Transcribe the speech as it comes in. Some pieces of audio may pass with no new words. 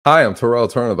Hi, I'm Terrell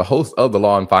Turner, the host of the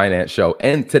Law and Finance Show.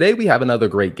 And today we have another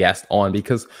great guest on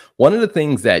because one of the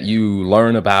things that you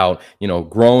learn about,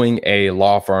 growing a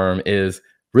law firm is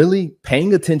really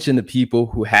paying attention to people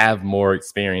who have more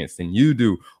experience than you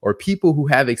do, or people who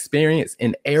have experience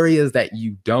in areas that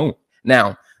you don't.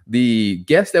 Now, the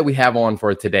guest that we have on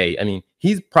for today,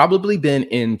 he's probably been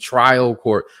in trial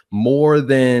court more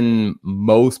than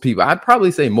most people. I'd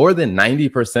probably say more than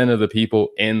 90% of the people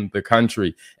in the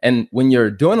country. And when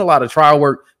you're doing a lot of trial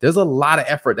work, there's a lot of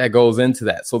effort that goes into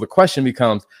that. So the question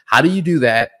becomes, how do you do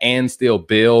that and still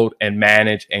build and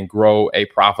manage and grow a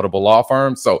profitable law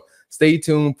firm? So stay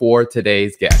tuned for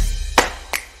today's guest.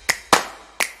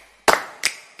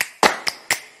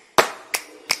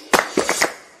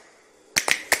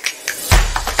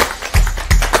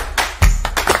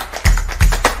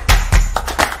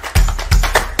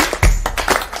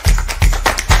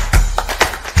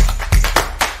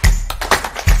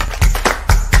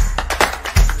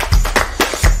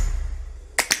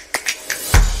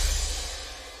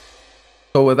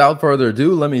 So without further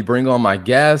ado, let me bring on my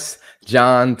guest,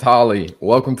 John Tolley.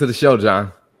 Welcome to the show,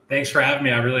 John. Thanks for having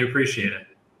me. I really appreciate it.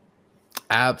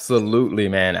 Absolutely,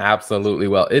 man. Absolutely.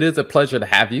 Well, it is a pleasure to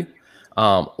have you.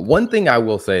 One thing I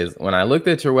will say is when I looked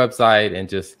at your website and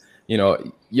just,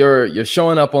 you're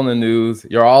showing up on the news,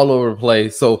 you're all over the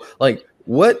place. So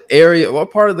what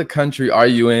part of the country are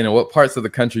you in, and what parts of the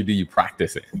country do you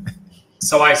practice in?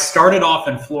 So I started off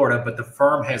in Florida, but the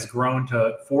firm has grown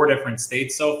to 4 different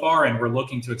states so far, and we're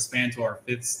looking to expand to our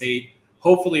 5th state,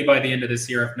 hopefully by the end of this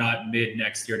year, if not mid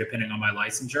next year, depending on my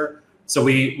licensure. So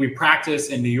we practice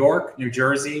in New York, New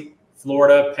Jersey,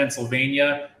 Florida,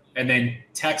 Pennsylvania, and then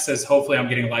Texas. Hopefully I'm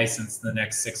getting licensed in the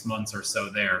next 6 months or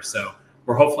so there. So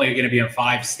we're hopefully going to be in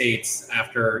 5 states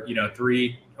after,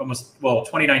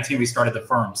 2019 we started the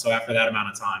firm. So after that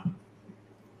amount of time.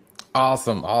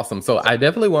 Awesome. So I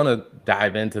definitely want to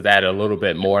dive into that a little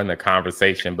bit more in the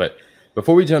conversation. But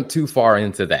before we jump too far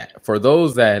into that, for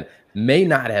those that may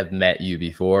not have met you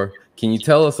before, can you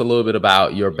tell us a little bit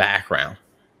about your background?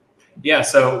 Yeah.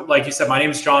 So like you said, my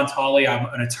name is John Tolley. I'm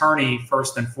an attorney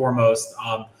first and foremost.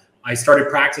 I started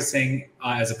practicing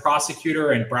as a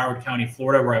prosecutor in Broward County,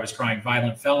 Florida, where I was trying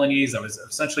violent felonies. I was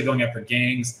essentially going after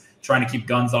gangs, trying to keep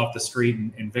guns off the street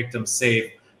and victims safe.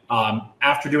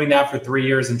 After doing that for 3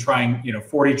 years and trying,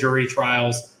 40 jury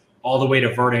trials all the way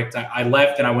to verdict, I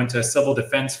left and I went to a civil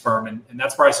defense firm. And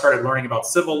that's where I started learning about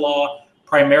civil law,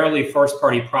 primarily first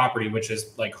party property, which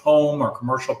is like home or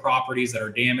commercial properties that are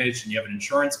damaged and you have an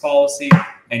insurance policy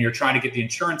and you're trying to get the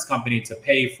insurance company to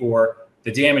pay for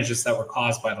the damages that were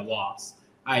caused by the loss.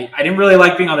 I didn't really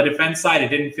like being on the defense side. I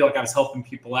didn't feel like I was helping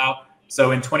people out.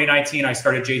 So in 2019, I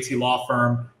started JT Law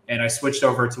Firm. And I switched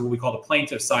over to what we call the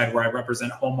plaintiff side, where I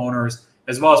represent homeowners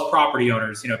as well as property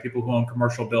owners, people who own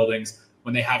commercial buildings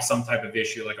when they have some type of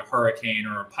issue like a hurricane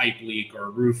or a pipe leak or a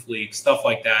roof leak, stuff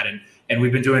like that. And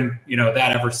we've been doing,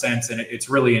 that ever since. And it's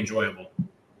really enjoyable.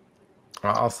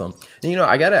 Awesome. And,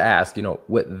 I got to ask,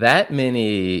 with that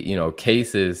many,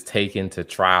 cases taken to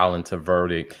trial and to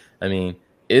verdict,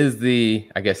 is the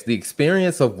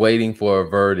experience of waiting for a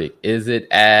verdict, is it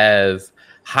as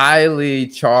highly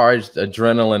charged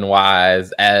adrenaline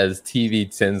wise as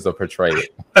TV tends to portray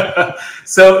it?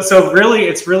 So really,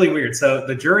 it's really weird. So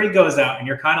the jury goes out and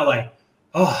you're kind of like,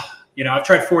 I've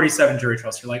tried 47 jury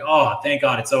trials. You're like, oh, thank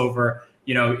God it's over.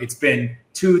 It's been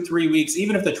 2-3 weeks.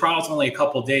 Even if the trial's only a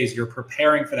couple days, you're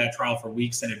preparing for that trial for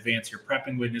weeks in advance. You're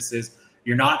prepping witnesses.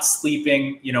 You're not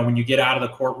sleeping, when you get out of the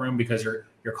courtroom because you're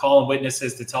calling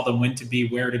witnesses to tell them when to be,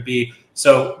 where to be.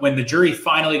 So when the jury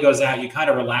finally goes out, you kind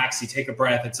of relax, you take a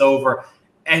breath, it's over.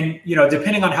 And,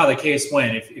 depending on how the case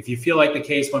went, if you feel like the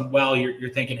case went well, you're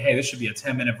thinking, hey, this should be a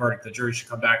 10-minute verdict. The jury should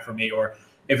come back for me. Or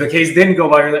if the case didn't go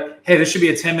well, you're like, hey, this should be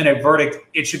a 10-minute verdict.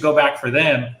 It should go back for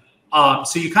them.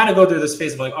 So you kind of go through this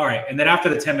phase of like, all right. And then after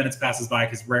the 10 minutes passes by,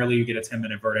 because rarely you get a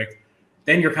 10-minute verdict,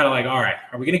 then you're kind of like, all right,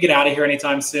 are we going to get out of here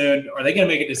anytime soon? Are they going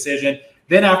to make a decision?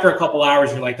 Then after a couple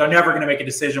hours, you're like, they're never going to make a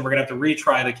decision. We're going to have to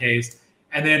retry the case.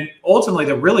 And then ultimately,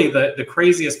 the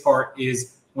craziest part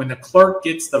is when the clerk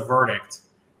gets the verdict,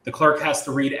 the clerk has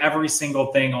to read every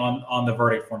single thing on the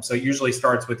verdict form. So it usually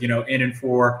starts with, in and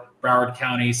for Broward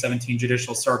County, 17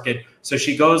 Judicial Circuit. So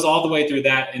she goes all the way through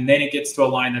that. And then it gets to a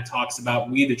line that talks about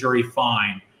we, the jury,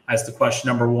 find as to question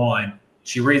number 1.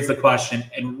 She reads the question.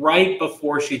 And right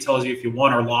before she tells you if you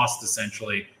won or lost,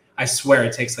 essentially, I swear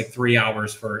it takes like 3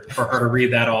 hours for her to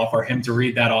read that off or him to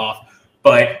read that off.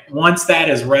 But once that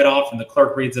is read off and the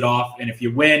clerk reads it off, and if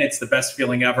you win, it's the best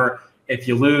feeling ever. If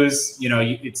you lose,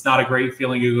 it's not a great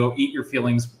feeling. You go eat your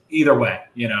feelings either way,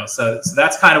 So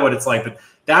that's kind of what it's like. But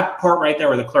that part right there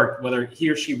where the clerk, whether he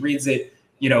or she reads it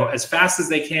as fast as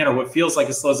they can, or what feels like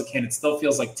as slow as it can, it still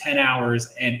feels like 10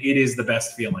 hours, and it is the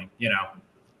best feeling.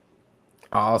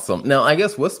 Awesome. Now, I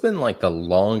guess what's been like the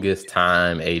longest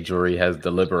time a jury has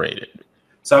deliberated?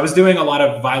 So I was doing a lot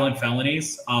of violent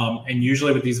felonies, and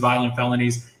usually with these violent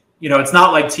felonies, it's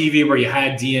not like TV where you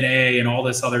had DNA and all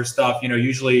this other stuff.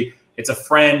 Usually it's a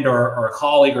friend or a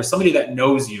colleague or somebody that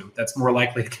knows you that's more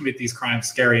likely to commit these crimes,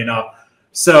 scary enough.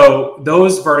 So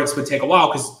those verdicts would take a while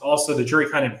because also the jury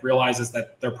kind of realizes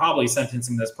that they're probably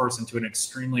sentencing this person to an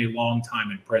extremely long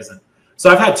time in prison. So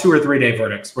I've had 2 or 3 day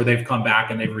verdicts where they've come back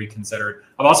and they've reconsidered.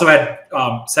 I've also had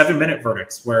 7-minute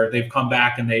verdicts where they've come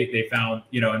back and they found,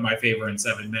 in my favor in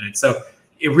 7 minutes. So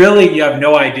it really, you have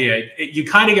no idea. You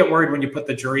kind of get worried when you put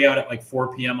the jury out at like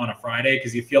 4 p.m. on a Friday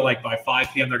because you feel like by 5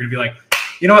 p.m. they're going to be like,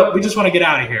 you know what, we just want to get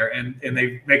out of here. And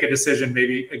they make a decision,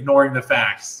 maybe ignoring the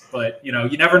facts. But, you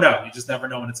never know. You just never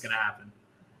know when it's going to happen.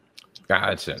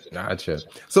 Gotcha.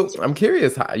 So I'm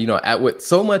curious how, with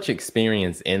so much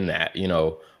experience in that,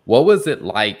 what was it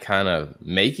like kind of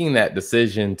making that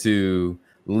decision to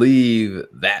leave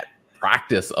that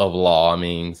practice of law? I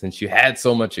mean, since you had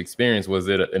so much experience, was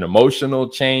it an emotional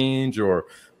change or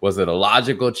was it a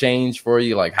logical change for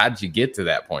you? Like, how did you get to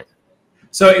that point?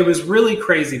 So it was really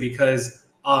crazy because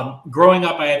growing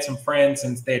up, I had some friends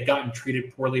and they had gotten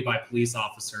treated poorly by police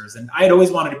officers. And I had always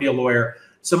wanted to be a lawyer.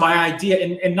 So my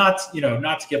idea, and not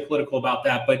to get political about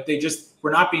that, but they just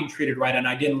were not being treated right, and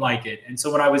I didn't like it. And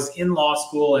so when I was in law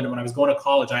school and when I was going to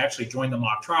college, I actually joined the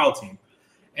mock trial team.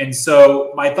 And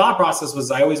so my thought process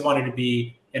was I always wanted to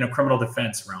be in a criminal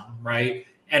defense realm, right?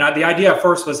 And the idea at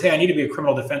first was, hey, I need to be a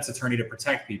criminal defense attorney to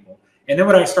protect people. And then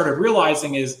what I started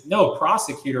realizing is, no,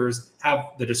 prosecutors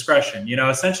have the discretion.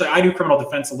 Essentially, I do criminal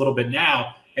defense a little bit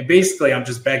now. And basically, I'm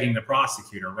just begging the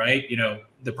prosecutor, right?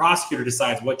 The prosecutor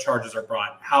decides what charges are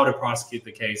brought, how to prosecute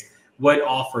the case, what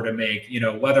offer to make,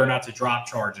 whether or not to drop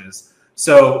charges.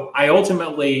 So I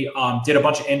ultimately did a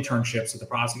bunch of internships at the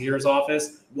prosecutor's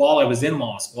office while I was in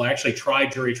law school. I actually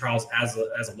tried jury trials as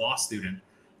a law student.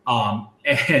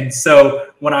 And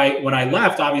so when I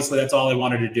left, obviously, that's all I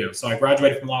wanted to do. So I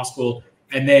graduated from law school.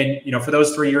 And then, for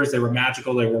those 3 years, they were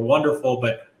magical. They were wonderful.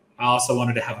 But I also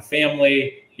wanted to have a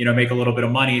family, make a little bit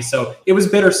of money. So it was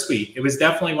bittersweet. It was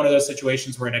definitely one of those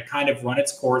situations where it had kind of run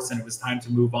its course and it was time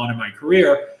to move on in my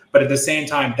career. But at the same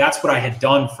time, that's what I had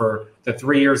done for the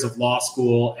 3 years of law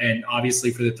school and obviously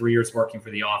for the 3 years working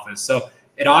for the office. So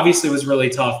it obviously was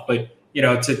really tough, but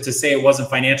to say it wasn't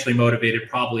financially motivated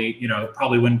probably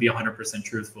wouldn't be 100%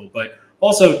 truthful. But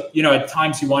also, at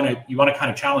times you want to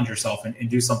kind of challenge yourself and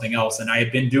do something else. And I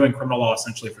had been doing criminal law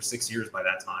essentially for 6 years by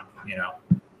that time,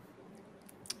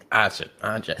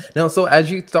 Gotcha. Now, so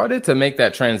as you started to make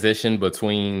that transition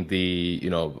between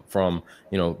from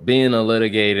being a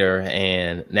litigator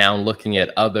and now looking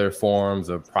at other forms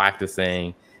of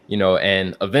practicing,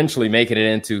 and eventually making it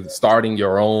into starting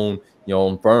your own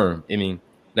firm. I mean,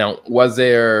 now, was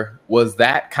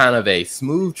that kind of a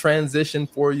smooth transition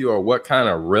for you, or what kind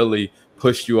of really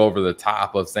pushed you over the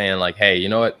top of saying like, hey, you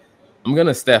know what, I'm going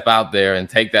to step out there and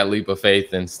take that leap of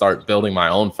faith and start building my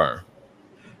own firm?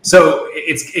 So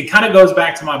it kind of goes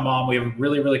back to my mom. We have a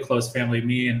really, really close family,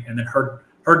 me and then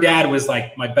her dad was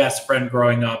like my best friend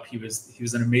growing up. He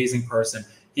was an amazing person.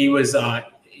 He was,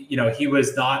 he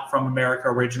was not from America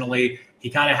originally.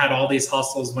 He kind of had all these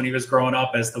hustles when he was growing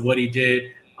up as to what he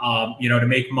did, to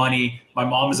make money. My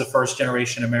mom is a first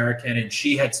generation American and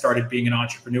she had started being an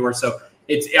entrepreneur. So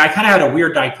I kind of had a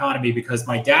weird dichotomy because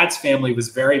my dad's family was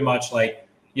very much like,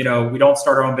 we don't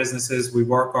start our own businesses. We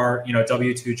work our,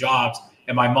 W-2 jobs.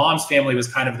 And my mom's family was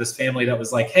kind of this family that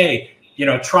was like, hey,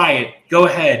 try it, go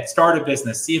ahead, start a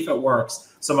business, see if it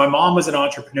works. So my mom was an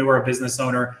entrepreneur, a business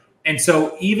owner. And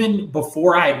so even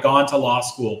before I had gone to law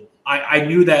school, I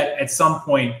knew that at some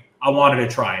point I wanted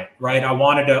to try it, right? I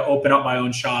wanted to open up my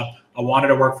own shop. I wanted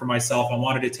to work for myself. I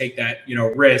wanted to take that,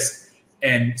 risk.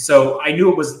 And so I knew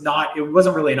it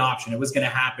wasn't really an option. It was going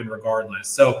to happen regardless.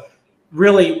 So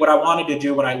really what I wanted to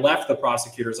do when I left the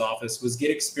prosecutor's office was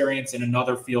get experience in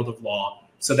another field of law.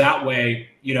 So that way,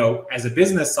 as a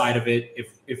business side of it,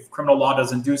 if criminal law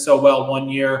doesn't do so well 1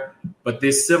 year, but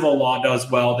this civil law does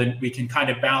well, then we can kind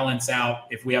of balance out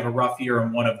if we have a rough year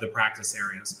in one of the practice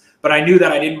areas. But I knew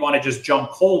that I didn't want to just jump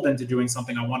cold into doing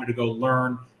something. I wanted to go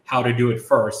learn how to do it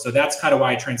first. So that's kind of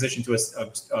why I transitioned to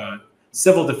a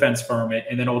civil defense firm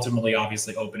and then ultimately,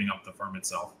 obviously, opening up the firm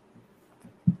itself.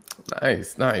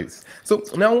 Nice. So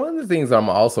now one of the things I'm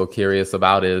also curious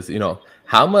about is,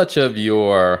 how much of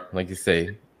your, like you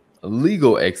say,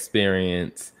 legal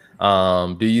experience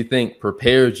do you think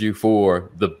prepared you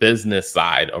for the business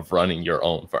side of running your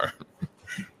own firm?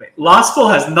 Law school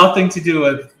has nothing to do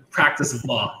with practice of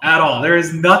law at all. There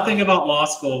is nothing about law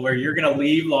school where you're going to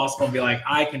leave law school and be like,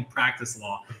 I can practice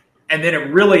law. And then it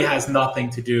really has nothing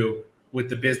to do with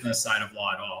the business side of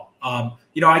law at all.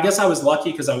 I guess I was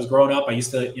lucky because I was growing up. I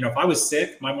used to, if I was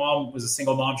sick, my mom was a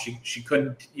single mom. She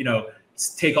couldn't,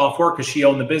 take off work because she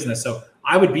owned the business. So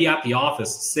I would be at the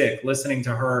office sick, listening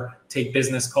to her take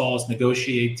business calls,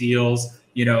 negotiate deals,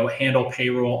 handle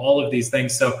payroll, all of these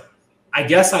things. So I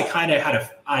guess I kind of had an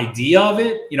idea of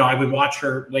it. I would watch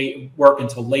her work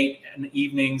until late in the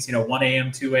evenings, 1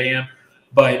 a.m., 2 a.m.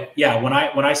 But yeah, when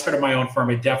I started my own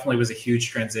firm, it definitely was a huge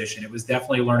transition. It was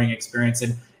definitely a learning experience.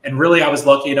 And really, I was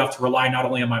lucky enough to rely not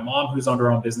only on my mom, who's owned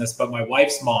her own business, but my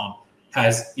wife's mom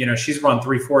has, she's run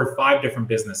 3, 4, 5 different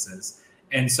businesses.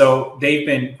 And so they've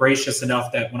been gracious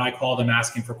enough that when I call them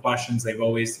asking for questions, they've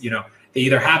always, they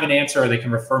either have an answer or they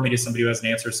can refer me to somebody who has an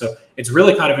answer. So it's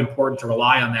really kind of important to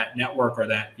rely on that network or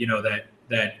that,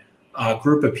 that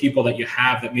group of people that you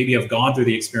have that maybe have gone through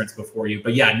the experience before you.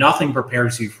 But yeah, nothing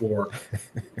prepares you for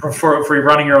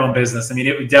running your own business. I mean,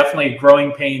 it was definitely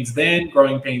growing pains then,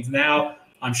 growing pains now.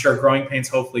 I'm sure growing pains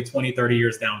hopefully 20, 30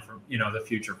 years down from, the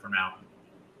future from now.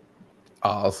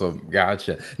 Awesome.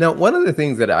 Gotcha. Now, one of the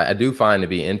things that I do find to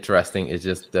be interesting is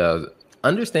just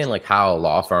understand like how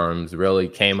law firms really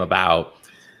came about.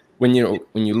 When you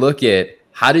look at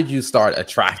how did you start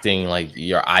attracting like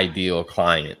your ideal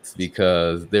clients?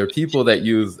 Because there are people that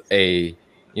use a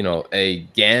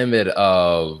gamut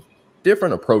of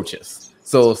different approaches.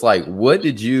 So it's like, what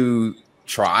did you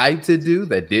try to do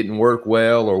that didn't work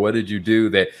well? Or what did you do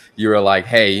that you were like,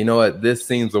 hey, you know what, this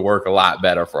seems to work a lot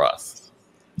better for us?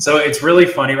 So it's really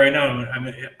funny right now.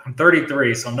 I'm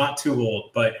 33, so I'm not too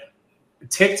old, but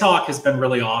TikTok has been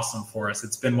really awesome for us.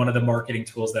 It's been one of the marketing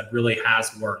tools that really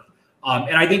has worked.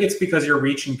 And I think it's because you're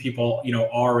reaching people,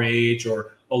 our age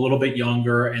or a little bit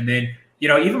younger. And then,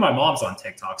 even my mom's on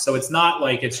TikTok. So it's not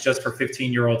like it's just for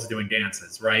 15-year-olds doing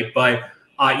dances, right? But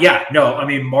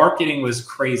marketing was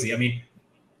crazy.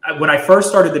 When I first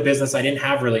started the business, I didn't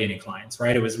have really any clients,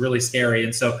 right? It was really scary.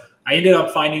 And so I ended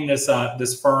up finding this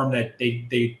firm that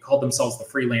they called themselves the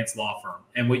freelance law firm.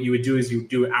 And what you would do is you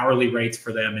do hourly rates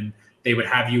for them, and they would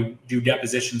have you do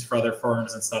depositions for other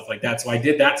firms and stuff like that. So I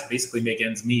did that to basically make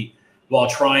ends meet while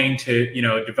trying to,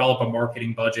 develop a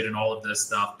marketing budget and all of this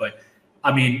stuff. But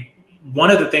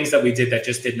one of the things that we did that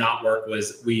just did not work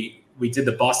was we did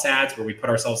the bus ads where we put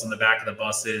ourselves in the back of the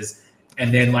buses.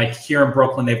 And then like here in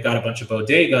Brooklyn, they've got a bunch of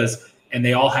bodegas and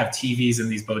they all have TVs in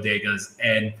these bodegas.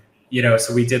 And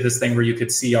so we did this thing where you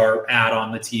could see our ad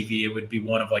on the TV. It would be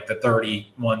one of like the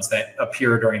 30 ones that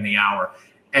appear during the hour.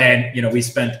 And, we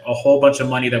spent a whole bunch of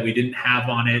money that we didn't have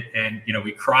on it. And,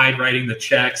 we cried writing the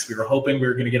checks. We were hoping we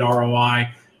were going to get ROI,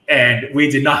 and we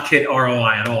did not get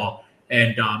ROI at all.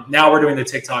 And now we're doing the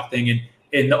TikTok thing,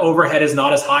 and the overhead is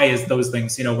not as high as those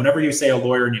things. Whenever you say a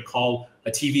lawyer and you call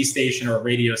a TV station or a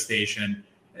radio station,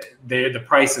 the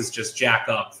prices just jack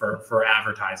up for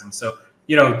advertising. So,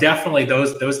 definitely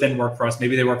those didn't work for us.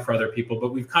 Maybe they work for other people,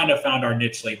 but we've kind of found our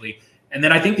niche lately. And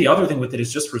then I think the other thing with it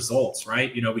is just results,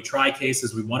 right? We try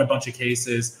cases, we won a bunch of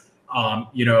cases.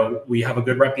 We have a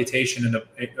good reputation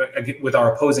with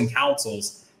our opposing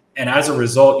counsels. And as a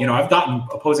result, I've gotten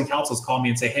opposing counsels call me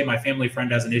and say, hey, my family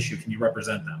friend has an issue. Can you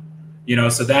represent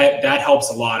them? So that helps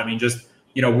a lot. Just,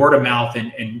 word of mouth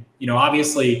and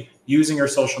obviously using your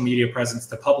social media presence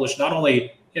to publish not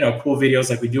only, cool videos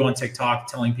like we do on TikTok,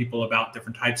 telling people about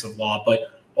different types of law,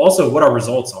 but also what our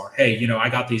results are. Hey, I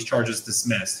got these charges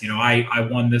dismissed. I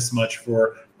won this much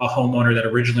for a homeowner that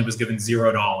originally was given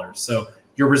 $0. So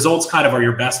your results kind of are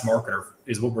your best marketer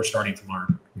is what we're starting to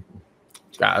learn.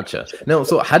 Gotcha. No,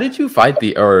 so how did you fight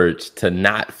the urge to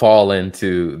not fall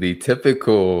into the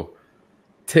typical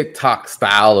TikTok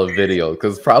style of video?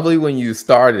 Because probably when you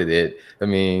started it,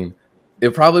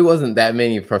 it probably wasn't that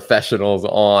many professionals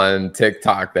on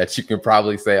TikTok that you can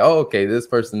probably say, oh, okay, this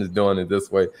person is doing it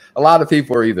this way. A lot of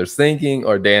people are either singing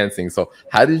or dancing. So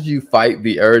how did you fight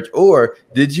the urge, or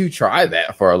did you try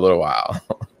that for a little while?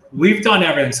 We've done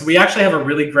everything. So we actually have a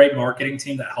really great marketing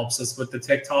team that helps us with the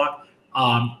TikTok.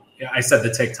 I said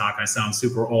the TikTok, I sound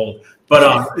super old,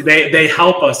 but they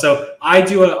help us. So I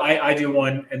do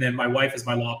one, and then my wife is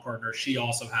my law partner. She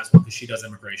also has one because she does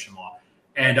immigration law.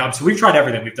 And so we've tried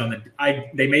everything. We've done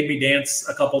they made me dance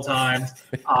a couple times.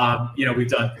 We've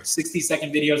done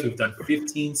 60-second videos. We've done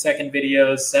 15-second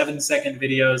videos, 7-second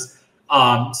videos.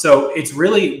 So it's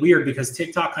really weird because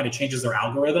TikTok kind of changes their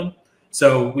algorithm.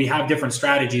 So we have different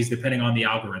strategies depending on the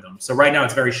algorithm. So right now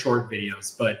it's very short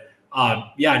videos, but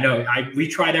we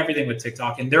tried everything with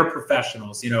TikTok, and they're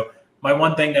professionals. My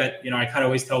one thing that, I kind of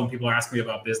always tell when people ask me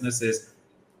about business is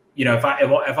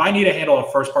if I need to handle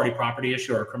a first party property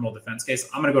issue or a criminal defense case,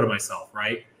 I'm going to go to myself,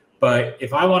 right? But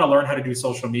if I want to learn how to do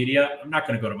social media, I'm not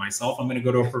going to go to myself. I'm going to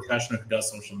go to a professional who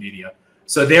does social media.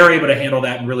 So they're able to handle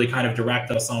that and really kind of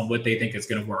direct us on what they think is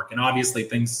going to work. And obviously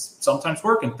things sometimes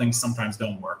work and things sometimes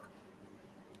don't work.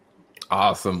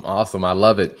 Awesome. I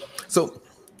love it. So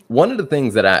one of the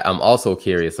things that I'm also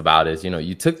curious about is,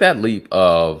 you took that leap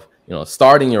of,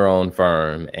 starting your own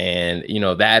firm, and,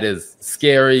 that is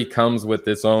scary, comes with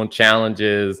its own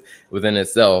challenges within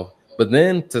itself. But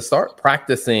then to start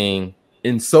practicing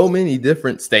in so many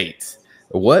different states,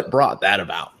 what brought that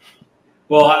about?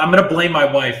 Well, I'm going to blame my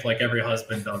wife like every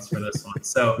husband does for this one.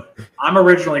 So I'm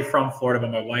originally from Florida,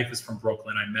 but my wife is from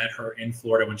Brooklyn. I met her in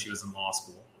Florida when she was in law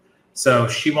school. So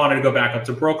she wanted to go back up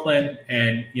to Brooklyn,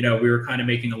 and, we were kind of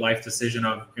making a life decision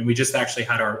and we just actually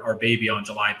had our baby on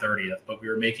July 30th, but we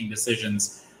were making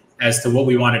decisions as to what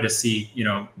we wanted to see,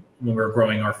 when we were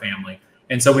growing our family.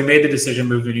 And so we made the decision to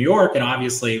move to New York. And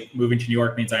obviously moving to New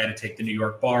York means I had to take the New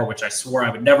York bar, which I swore I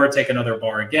would never take another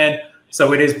bar again.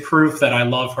 So it is proof that I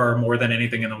love her more than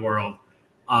anything in the world.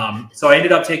 So I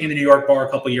ended up taking the New York bar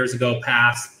a couple of years ago,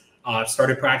 passed,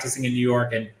 started practicing in New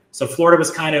York. And so Florida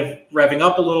was kind of revving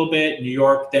up a little bit. New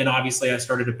York, then obviously I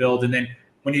started to build. And then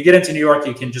when you get into New York,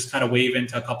 you can just kind of wave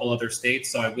into a couple other states.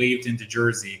 So I waved into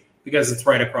Jersey because it's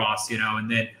right across,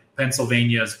 and then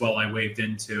Pennsylvania as well I waved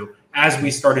into. As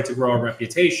we started to grow our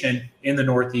reputation in the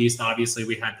Northeast, obviously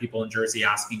we had people in Jersey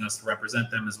asking us to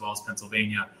represent them as well as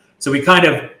Pennsylvania. So we kind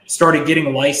of started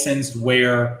getting licensed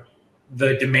where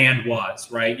the demand was,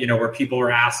 right? Where people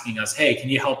were asking us, hey, can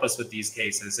you help us with these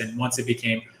cases? And once it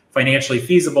became financially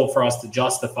feasible for us to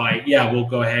justify, yeah, we'll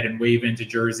go ahead and wave into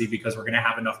Jersey because we're going to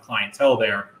have enough clientele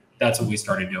there. That's what we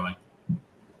started doing.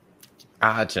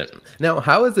 Gotcha. Now,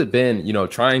 how has it been,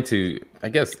 trying to, I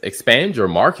guess, expand your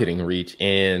marketing reach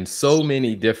in so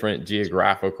many different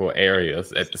geographical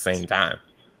areas at the same time?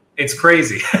 It's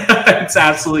crazy. It's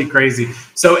absolutely crazy.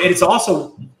 So it's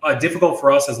also difficult for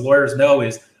us as lawyers know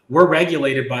is we're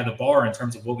regulated by the bar in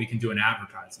terms of what we can do in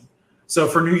advertising. So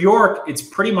for New York, it's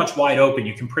pretty much wide open.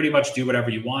 You can pretty much do whatever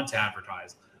you want to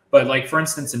advertise. But like, for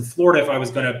instance, in Florida, if I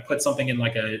was going to put something in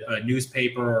like a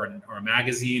newspaper or a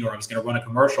magazine, or I was going to run a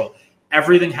commercial,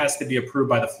 everything has to be approved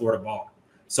by the Florida bar.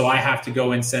 So I have to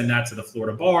go and send that to the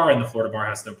Florida bar, and the Florida bar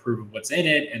has to approve of what's in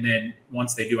it. And then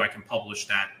once they do, I can publish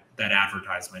that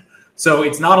advertisement. So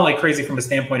it's not only crazy from a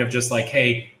standpoint of just like,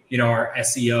 hey, our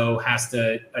SEO has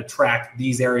to attract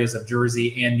these areas of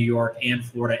Jersey and New York and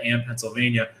Florida and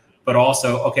Pennsylvania, but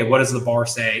also, okay, what does the bar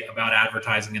say about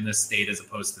advertising in this state as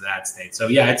opposed to that state? So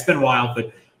yeah, it's been wild,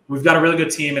 but we've got a really good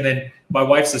team. And then my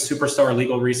wife's a superstar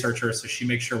legal researcher, so she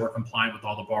makes sure we're compliant with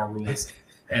all the bar rules.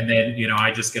 And then,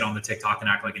 I just get on the TikTok and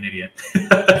act like an idiot.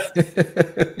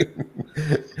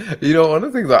 One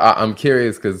of the things I'm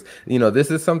curious because,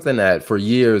 this is something that for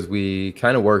years we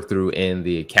kind of worked through in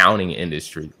the accounting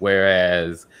industry,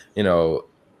 whereas,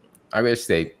 I would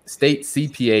say state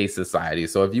CPA society.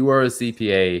 So if you were a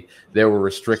CPA, there were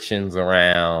restrictions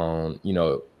around,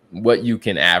 what you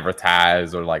can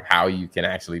advertise or like how you can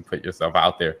actually put yourself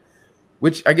out there,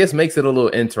 which I guess makes it a little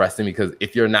interesting because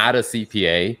if you're not a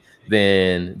CPA,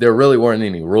 then there really weren't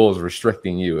any rules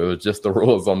restricting you. It was just the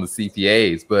rules on the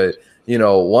CPAs. But,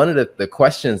 one of the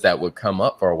questions that would come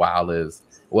up for a while is,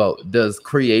 well, does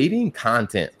creating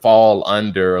content fall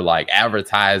under like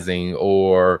advertising,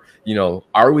 or,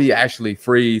 are we actually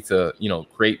free to,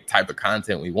 create type of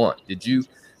content we want? Did you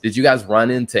guys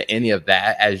run into any of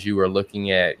that as you were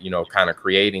looking at, kind of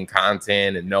creating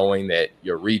content and knowing that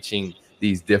you're reaching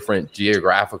these different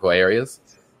geographical areas?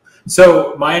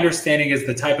 So my understanding is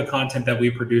the type of content that we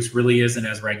produce really isn't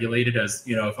as regulated as,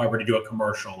 if I were to do a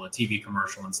commercial, a TV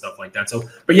commercial and stuff like that. So,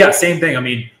 but yeah, same thing. I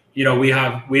mean, we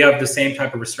have the same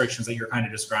type of restrictions that you're kind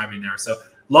of describing there. So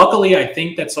luckily, I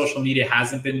think that social media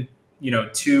hasn't been,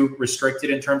 too restricted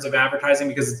in terms of advertising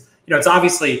because, it's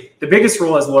obviously the biggest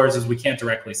rule as lawyers is we can't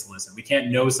directly solicit. We can't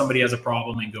know somebody has a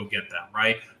problem and go get them,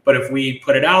 right? But if we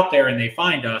put it out there and they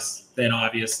find us, then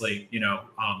obviously,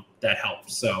 that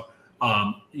helps. So,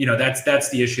 that's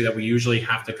the issue that we usually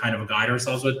have to kind of guide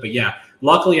ourselves with. But yeah,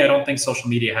 luckily, I don't think social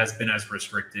media has been as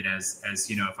restricted as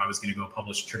if I was going to go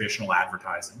publish traditional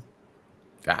advertising.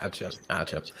 Gotcha.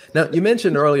 Now, you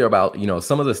mentioned earlier about,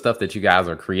 some of the stuff that you guys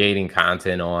are creating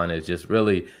content on is just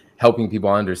really helping people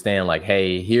understand like,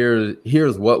 hey,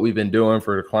 here's what we've been doing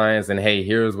for the clients, and hey,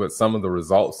 here's what some of the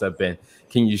results have been.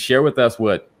 Can you share with us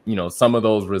what, some of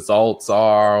those results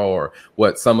are, or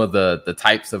what some of the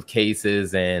types of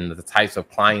cases and the types of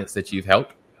clients that you've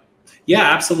helped? Yeah,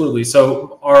 absolutely.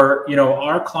 So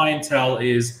our clientele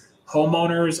is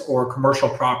homeowners or commercial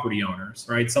property owners,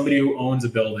 right? Somebody who owns a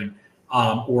building.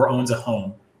 or owns a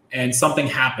home, and something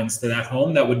happens to that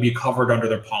home that would be covered under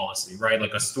their policy, right?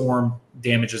 Like a storm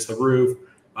damages the roof,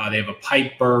 they have a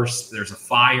pipe burst, there's a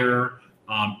fire,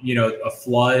 a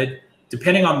flood.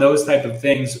 Depending on those type of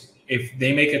things, if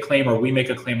they make a claim or we make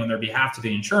a claim on their behalf to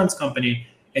the insurance company,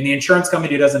 and the insurance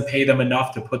company doesn't pay them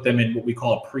enough to put them in what we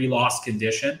call a pre-loss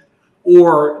condition,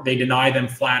 or they deny them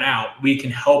flat out, we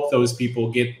can help those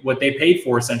people get what they paid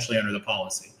for essentially under the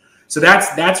policy. So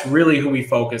that's really who we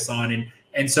focus on.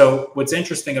 And so what's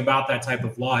interesting about that type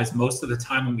of law is most of the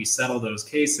time when we settle those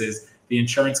cases, the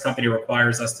insurance company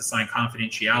requires us to sign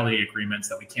confidentiality agreements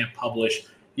that we can't publish,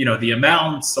 the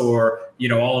amounts or,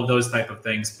 all of those type of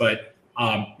things. But,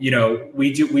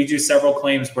 we do several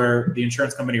claims where the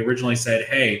insurance company originally said,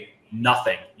 hey,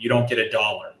 nothing, you don't get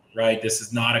 $1, right? This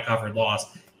is not a covered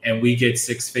loss. And we get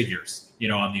six figures,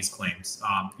 on these claims.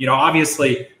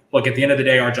 Obviously, look, at the end of the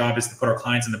day, our job is to put our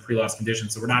clients in the pre-loss condition.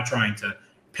 So we're not trying to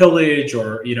pillage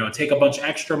or, take a bunch of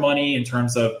extra money in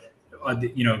terms of,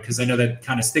 because I know that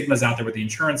kind of stigma's out there with the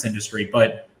insurance industry,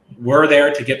 but we're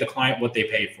there to get the client what they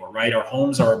paid for, right? Our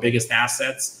homes are our biggest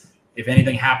assets. If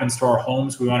anything happens to our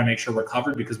homes, we want to make sure we're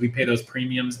covered because we pay those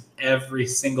premiums every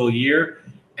single year.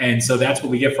 And so that's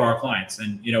what we get for our clients.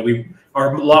 And,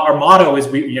 our motto is,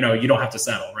 you don't have to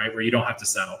settle, right? Where you don't have to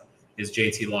settle is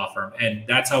JT Law Firm. And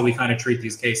that's how we kind of treat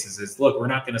these cases is, look, we're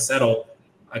not going to settle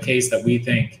a case that we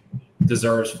think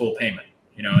deserves full payment,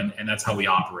 and that's how we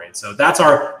operate. So that's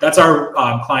our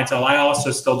clientele. I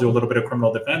also still do a little bit of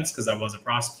criminal defense because I was a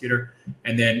prosecutor.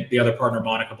 And then the other partner,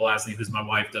 Monica Blasney, who's my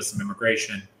wife, does some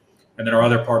immigration. And then our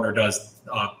other partner does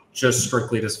just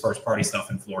strictly this first party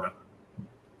stuff in Florida.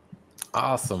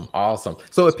 Awesome.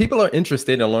 So if people are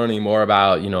interested in learning more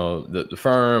about, the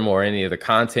firm or any of the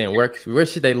content, where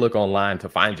should they look online to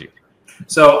find you?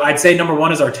 So I'd say number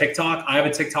one is our TikTok. I have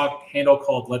a TikTok handle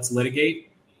called Let's Litigate.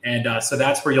 And so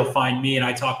that's where you'll find me. And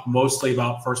I talk mostly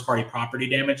about first party property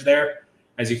damage there.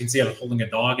 As you can see, I'm holding a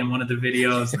dog in one of the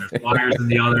videos and there's wires in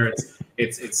the other.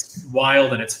 It's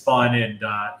wild and it's fun. And,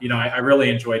 I really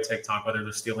enjoy TikTok, whether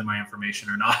they're stealing my information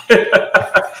or not.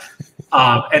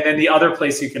 And then the other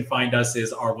place you can find us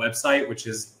is our website, which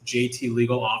is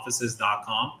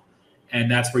jtlegaloffices.com. And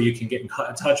that's where you can get in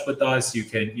touch with us. You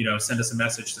can, send us a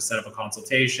message to set up a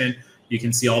consultation. You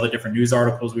can see all the different news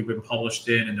articles we've been published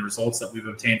in and the results that we've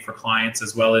obtained for clients,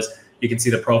 as well as you can see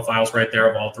the profiles right there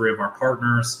of all three of our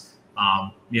partners.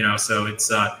 So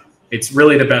it's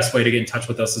really the best way to get in touch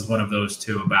with us is one of those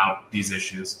two about these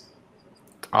issues.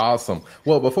 Awesome.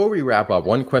 Well, before we wrap up,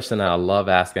 one question that I love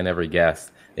asking every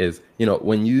guest is,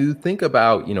 when you think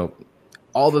about,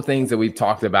 all the things that we've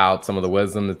talked about, some of the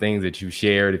wisdom, the things that you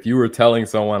shared, if you were telling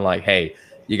someone like, hey,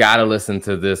 you got to listen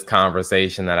to this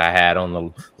conversation that I had on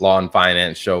the Law and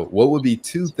Finance show, what would be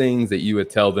two things that you would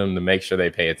tell them to make sure they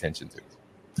pay attention to?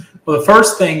 Well, the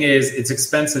first thing is it's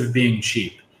expensive being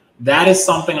cheap. That is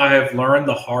something I have learned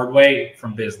the hard way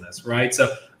from business, right?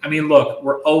 So, look,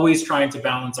 we're always trying to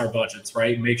balance our budgets,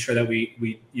 right? Make sure that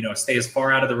we stay as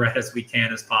far out of the red as we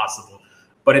can as possible.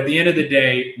 But at the end of the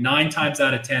day, 9 times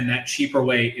out of 10, that cheaper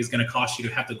way is going to cost you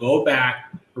to have to go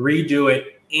back, redo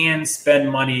it, and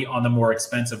spend money on the more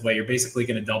expensive way. You're basically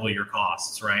going to double your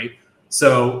costs, right?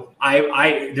 So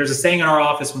there's a saying in our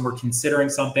office when we're considering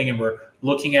something and we're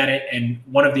looking at it, and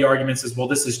one of the arguments is, well,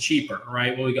 this is cheaper,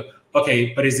 right? Well, we go,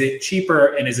 okay, but is it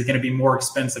cheaper and is it going to be more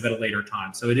expensive at a later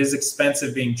time? So it is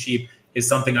expensive being cheap is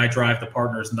something I drive the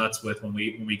partners nuts with when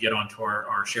we get onto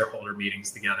our shareholder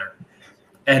meetings together.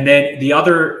 And then the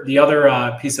other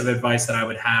piece of advice that I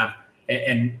would have,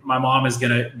 and my mom is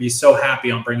going to be so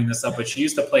happy I'm bringing this up, but she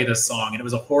used to play this song, and it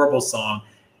was a horrible song.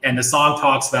 And the song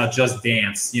talks about just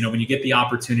dance. When you get the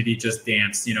opportunity, just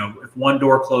dance. If one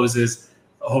door closes,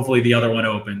 hopefully the other one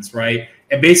opens, right?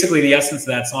 And basically the essence of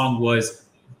that song was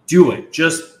do it.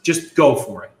 Just go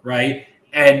for it, right?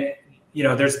 And,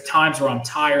 there's times where I'm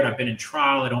tired. I've been in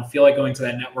trial. I don't feel like going to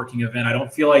that networking event. I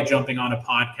don't feel like jumping on a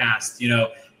podcast,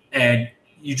 and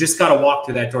you just got to walk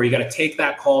through that door. You got to take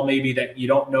that call, maybe that you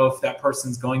don't know if that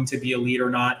person's going to be a lead or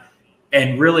not.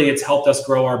 And really, it's helped us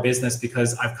grow our business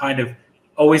because I've kind of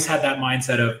always had that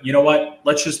mindset of, you know what,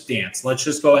 let's just dance. Let's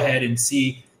just go ahead and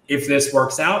see if this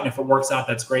works out. And if it works out,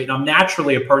 that's great. And I'm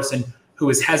naturally a person who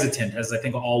is hesitant, as I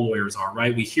think all lawyers are,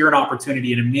 right? We hear an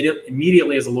opportunity and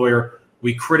immediately as a lawyer,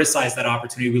 we criticize that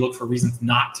opportunity. We look for reasons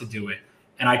not to do it.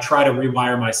 And I try to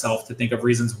rewire myself to think of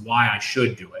reasons why I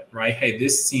should do it, right? Hey,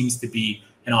 this seems to be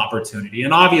an opportunity.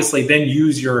 And obviously then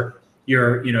use your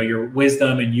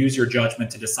wisdom and use your judgment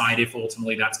to decide if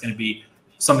ultimately that's going to be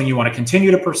something you want to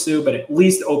continue to pursue, but at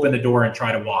least open the door and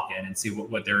try to walk in and see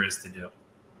what there is to do.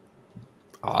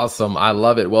 Awesome. I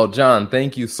love it. Well, John,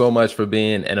 thank you so much for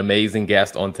being an amazing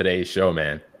guest on today's show,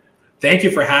 man. Thank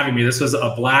you for having me. This was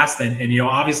a blast. And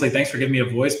obviously, thanks for giving me a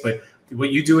voice, but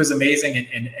what you do is amazing.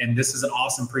 And this is an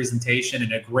awesome presentation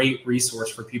and a great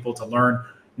resource for people to learn.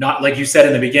 Not like you said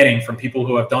in the beginning, from people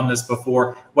who have done this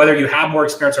before. Whether you have more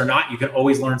experience or not, you can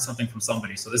always learn something from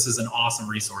somebody. So this is an awesome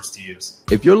resource to use.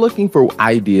 If you're looking for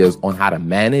ideas on how to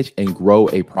manage and grow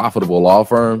a profitable law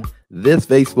firm, this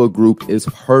Facebook group is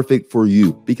perfect for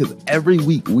you, because every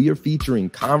week we are featuring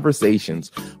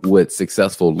conversations with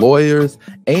successful lawyers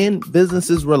and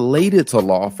businesses related to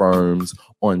law firms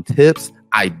on tips,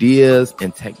 ideas,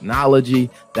 and technology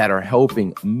that are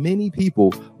helping many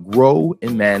people grow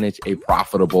and manage a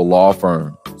profitable law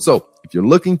firm. So if you're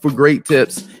looking for great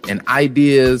tips and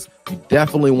ideas, you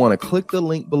definitely want to click the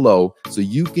link below so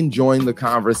you can join the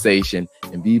conversation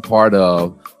and be part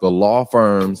of the Law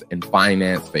Firms and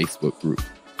Finance Facebook group.